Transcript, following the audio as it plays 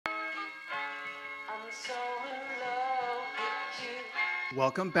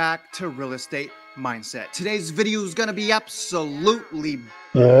Welcome back to Real Estate Mindset. Today's video is going to be absolutely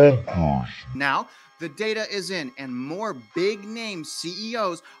now. The data is in, and more big name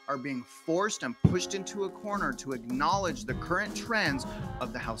CEOs are being forced and pushed into a corner to acknowledge the current trends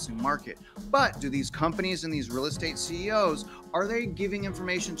of the housing market. But do these companies and these real estate CEOs, are they giving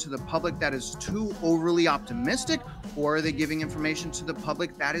information to the public that is too overly optimistic, or are they giving information to the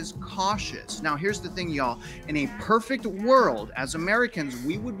public that is cautious? Now, here's the thing, y'all. In a perfect world, as Americans,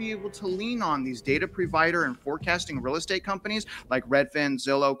 we would be able to lean on these data provider and forecasting real estate companies like Redfin,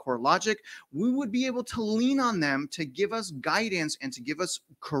 Zillow, CoreLogic. We would be able to lean on them to give us guidance and to give us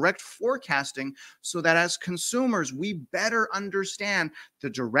correct forecasting so that as consumers, we better understand the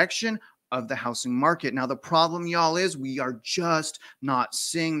direction of the housing market. Now, the problem, y'all, is we are just not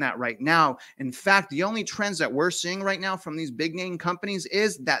seeing that right now. In fact, the only trends that we're seeing right now from these big name companies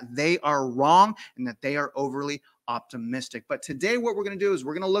is that they are wrong and that they are overly optimistic. But today, what we're going to do is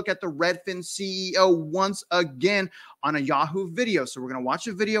we're going to look at the Redfin CEO once again on a Yahoo video. So we're going to watch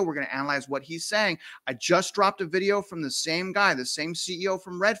a video. We're going to analyze what he's saying. I just dropped a video from the same guy, the same CEO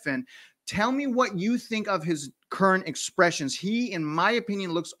from Redfin. Tell me what you think of his current expressions. He, in my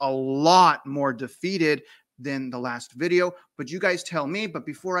opinion, looks a lot more defeated than the last video, but you guys tell me. But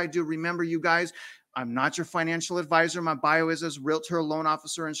before I do, remember, you guys, I'm not your financial advisor. My bio is as realtor, loan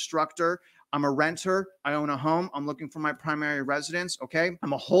officer, instructor. I'm a renter. I own a home. I'm looking for my primary residence. Okay.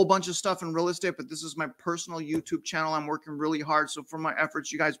 I'm a whole bunch of stuff in real estate, but this is my personal YouTube channel. I'm working really hard. So for my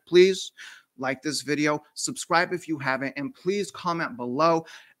efforts, you guys, please like this video, subscribe if you haven't, and please comment below.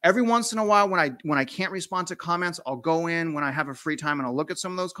 Every once in a while, when I can't respond to comments, I'll go in when I have a free time and I'll look at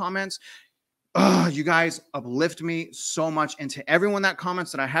some of those comments. You guys uplift me so much. And to everyone that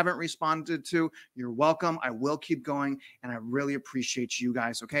comments that I haven't responded to, you're welcome. I will keep going, and I really appreciate you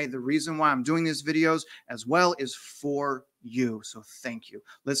guys. Okay. The reason why I'm doing these videos as well is for you. So thank you.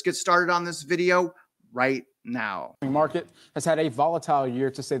 Let's get started on this video right now. The market has had a volatile year,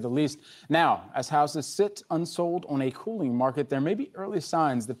 to say the least. Now, as houses sit unsold on a cooling market, there may be early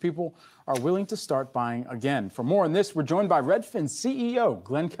signs that people are willing to start buying again. For more on this, we're joined by Redfin CEO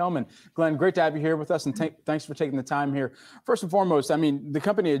Glenn Kelman. Glenn, great to have you here with us, and thanks for taking the time here. First and foremost, I mean, the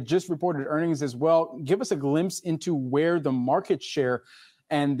company had just reported earnings as well. Give us a glimpse into where the market share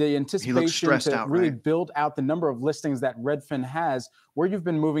and the anticipation to really build out the number of listings that Redfin has, where you've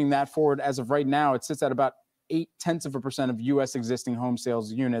been moving that forward. As of right now, it sits at about 0.8% of U.S. existing home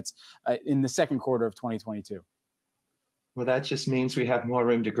sales units in the second quarter of 2022. Well, that just means we have more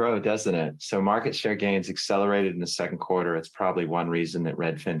room to grow, doesn't it? So market share gains accelerated in the second quarter. It's probably one reason that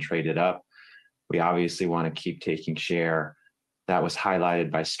Redfin traded up. We obviously want to keep taking share. That was highlighted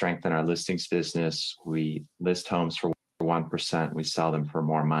by strength in our listings business. We list homes for 1%. We sell them for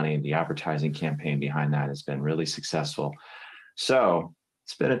more money. The advertising campaign behind that has been really successful. So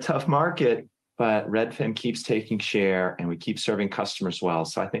it's been a tough market, but Redfin keeps taking share and we keep serving customers well.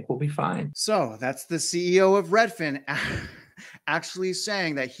 So I think we'll be fine. So that's the CEO of Redfin actually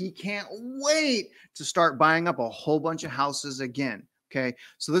saying that he can't wait to start buying up a whole bunch of houses again. Okay,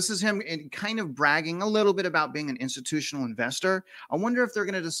 so this is him kind of bragging a little bit about being an institutional investor. I wonder if they're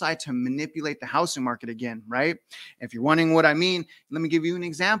going to decide to manipulate the housing market again, right? If you're wondering what I mean, let me give you an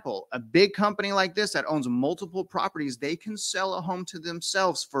example. A big company like this that owns multiple properties, they can sell a home to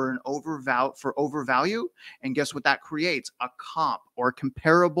themselves for an overvalue. And guess what that creates? A comp or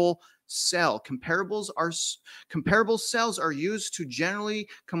comparable sell. Comparable sales are used to generally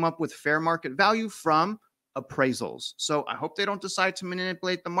come up with fair market value from appraisals. So I hope they don't decide to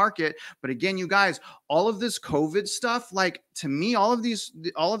manipulate the market. But again, you guys, all of this COVID stuff, like, to me, all of this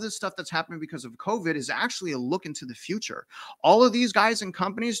stuff that's happening because of COVID is actually a look into the future. All of these guys and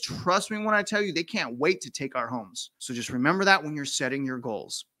companies, trust me when I tell you, they can't wait to take our homes. So just remember that when you're setting your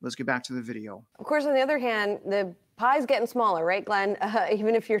goals. Let's get back to the video. Of course, on the other hand, the pie's getting smaller, right, Glenn?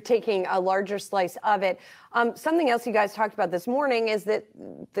 Even if you're taking a larger slice of it. Something else you guys talked about this morning is that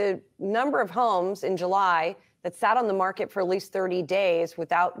the number of homes in July that sat on the market for at least 30 days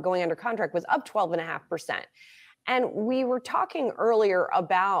without going under contract was up 12.5%. And we were talking earlier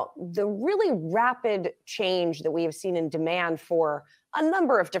about the really rapid change that we have seen in demand for a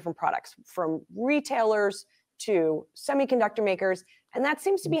number of different products, from retailers to semiconductor makers. And that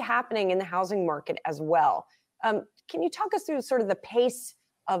seems to be happening in the housing market as well. Can you talk us through sort of the pace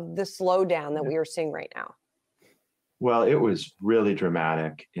of the slowdown that we are seeing right now? Well, it was really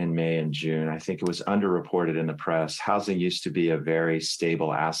dramatic in May and June. I think it was underreported in the press. Housing used to be a very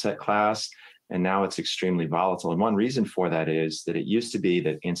stable asset class, and now it's extremely volatile. And one reason for that is that it used to be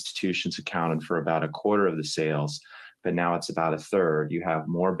that institutions accounted for about a quarter of the sales, but now it's about a third. You have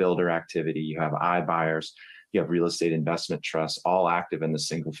more builder activity, you have iBuyers, you have real estate investment trusts, all active in the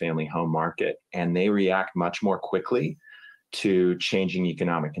single family home market, and they react much more quickly to changing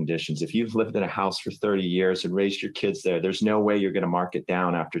economic conditions. If you've lived in a house for 30 years and raised your kids there, there's no way you're going to mark it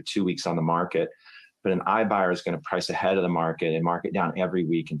down after 2 weeks on the market. But an iBuyer is going to price ahead of the market and mark it down every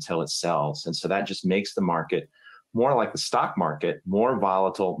week until it sells. And so that just makes the market more like the stock market, more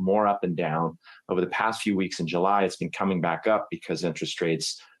volatile, more up and down. Over the past few weeks in July, it's been coming back up because interest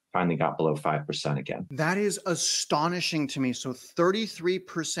rates finally got below 5% again. That is astonishing to me. So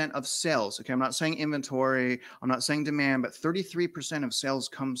 33% of sales, okay, I'm not saying inventory, I'm not saying demand, but 33% of sales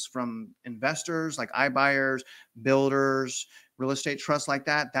comes from investors like iBuyers, builders, real estate trusts like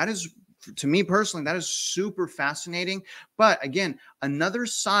that. That is, to me personally, that is super fascinating. But again, another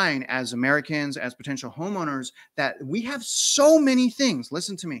sign as Americans, as potential homeowners, that we have so many things,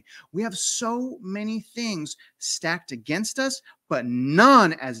 listen to me, we have so many things stacked against us, but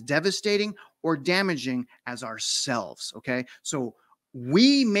none as devastating or damaging as ourselves, okay? So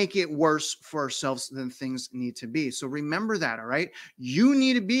we make it worse for ourselves than things need to be. So remember that, all right? You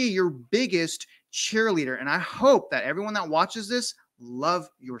need to be your biggest cheerleader. And I hope that everyone that watches this, love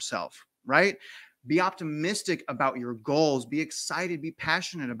yourself, right? Be optimistic about your goals. Be excited, be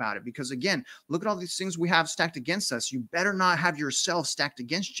passionate about it. Because again, look at all these things we have stacked against us. You better not have yourself stacked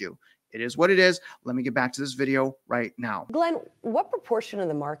against you. It is what it is. Let me get back to this video right now. Glenn, what proportion of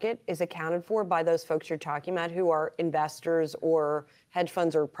the market is accounted for by those folks you're talking about who are investors or hedge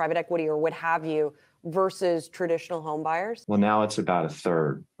funds or private equity or what have you versus traditional home buyers? Well, now it's about a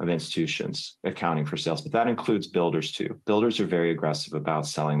third of institutions accounting for sales, but that includes builders too. Builders are very aggressive about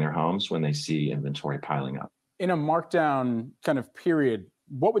selling their homes when they see inventory piling up. In a markdown kind of period,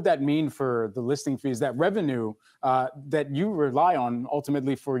 what would that mean for the listing fees, that revenue that you rely on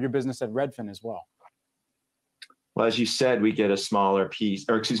ultimately for your business at Redfin as well? Well, as you said, we get a smaller piece,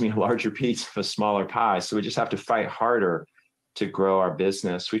 or excuse me, a larger piece of a smaller pie. So we just have to fight harder to grow our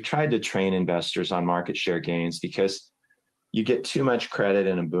business. We tried to train investors on market share gains because you get too much credit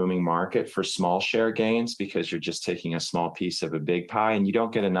in a booming market for small share gains because you're just taking a small piece of a big pie, and you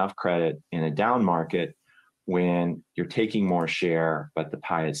don't get enough credit in a down market when you're taking more share, but the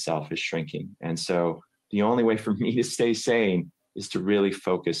pie itself is shrinking. And so the only way for me to stay sane is to really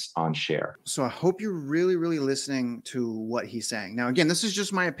focus on share. So I hope you're really, really listening to what he's saying. Now, again, this is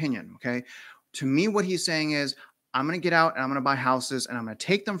just my opinion, okay? To me, what he's saying is, I'm going to get out and I'm going to buy houses and I'm going to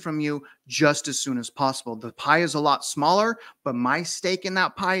take them from you just as soon as possible. The pie is a lot smaller, but my stake in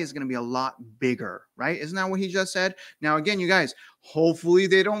that pie is going to be a lot bigger, right? Isn't that what he just said? Now, again, you guys, hopefully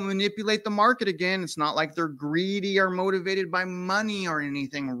they don't manipulate the market again. It's not like they're greedy or motivated by money or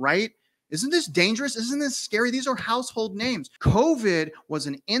anything, right? Isn't this dangerous? Isn't this scary? These are household names. COVID was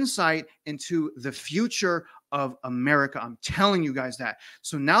an insight into the future of America. I'm telling you guys that.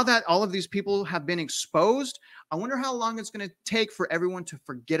 So now that all of these people have been exposed, I wonder how long it's going to take for everyone to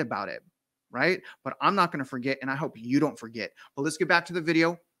forget about it, right? But I'm not going to forget, and I hope you don't forget. But let's get back to the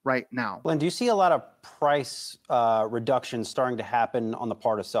video right now. Glenn, do you see a lot of price reductions starting to happen on the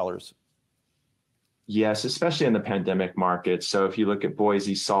part of sellers? Yes, especially in the pandemic market. So if you look at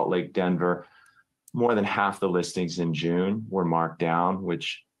Boise, Salt Lake, Denver, more than half the listings in June were marked down,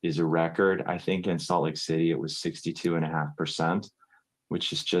 which is a record. I think in Salt Lake City, it was 62.5%,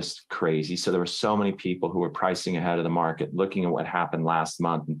 which is just crazy. So there were so many people who were pricing ahead of the market, looking at what happened last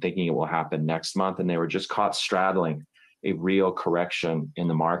month and thinking it will happen next month. And they were just caught straddling a real correction in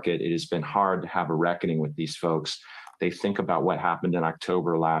the market. It has been hard to have a reckoning with these folks. They think about what happened in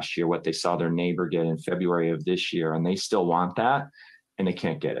October last year, what they saw their neighbor get in February of this year, and they still want that, and they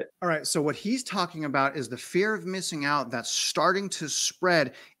can't get it. All right, so what he's talking about is the fear of missing out that's starting to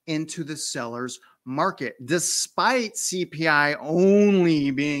spread into the seller's market, despite CPI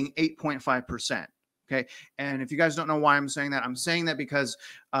only being 8.5%. Okay. And if you guys don't know why I'm saying that because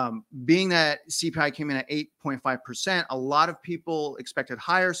being that CPI came in at 8.5%, a lot of people expected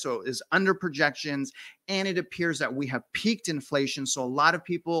higher. So it is under projections. And it appears that we have peaked inflation. So a lot of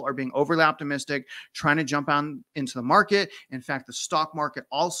people are being overly optimistic, trying to jump on into the market. In fact, the stock market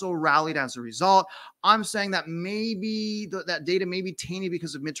also rallied as a result. I'm saying that maybe that data may be tainted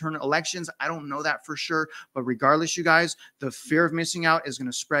because of midterm elections. I don't know that for sure. But regardless, you guys, the fear of missing out is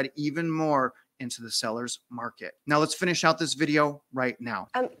going to spread even more into the seller's market. Now let's finish out this video right now.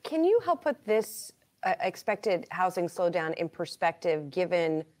 Can you help put this expected housing slowdown in perspective,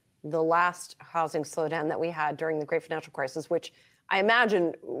 given the last housing slowdown that we had during the Great Financial Crisis, which I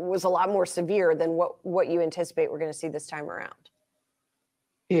imagine was a lot more severe than what you anticipate we're going to see this time around?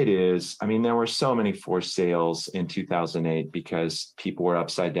 It is. I mean, there were so many forced sales in 2008 because people were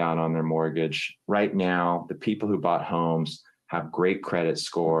upside down on their mortgage. Right now, the people who bought homes have great credit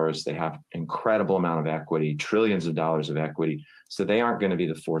scores. They have incredible amount of equity, trillions of dollars of equity. So they aren't going to be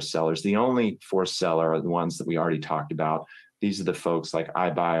the forced sellers. The only forced seller are the ones that we already talked about. These are the folks like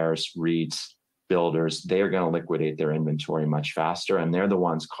iBuyers, REITs, builders. They are going to liquidate their inventory much faster, and they're the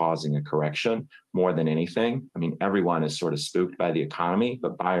ones causing a correction more than anything. I mean, everyone is sort of spooked by the economy,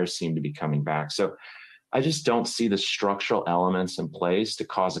 but buyers seem to be coming back. So I just don't see the structural elements in place to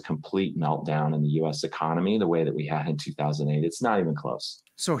cause a complete meltdown in the U.S. economy the way that we had in 2008. It's not even close.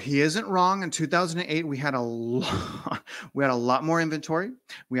 So he isn't wrong. In 2008, we had a lot more inventory.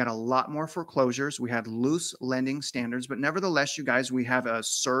 We had a lot more foreclosures. We had loose lending standards, but nevertheless, you guys, we have a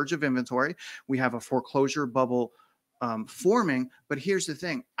surge of inventory. We have a foreclosure bubble forming. But here's the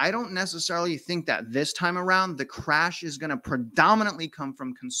thing. I don't necessarily think that this time around, the crash is going to predominantly come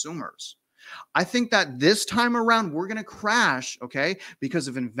from consumers. I think that this time around, we're going to crash, okay, because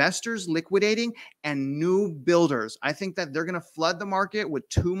of investors liquidating and new builders. I think that they're going to flood the market with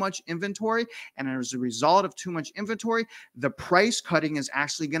too much inventory. And as a result of too much inventory, the price cutting is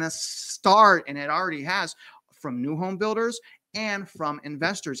actually going to start, and it already has, from new home builders and from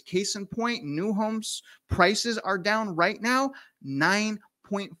investors. Case in point, new homes prices are down right now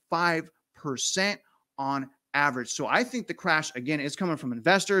 9.5% on average. So I think the crash, again, is coming from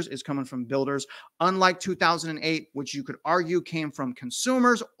investors, is coming from builders, unlike 2008, which you could argue came from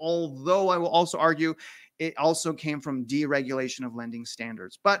consumers, although I will also argue it also came from deregulation of lending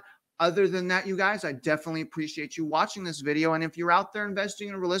standards. But other than that, you guys, I definitely appreciate you watching this video. And if you're out there investing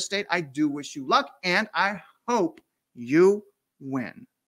in real estate, I do wish you luck, and I hope you win.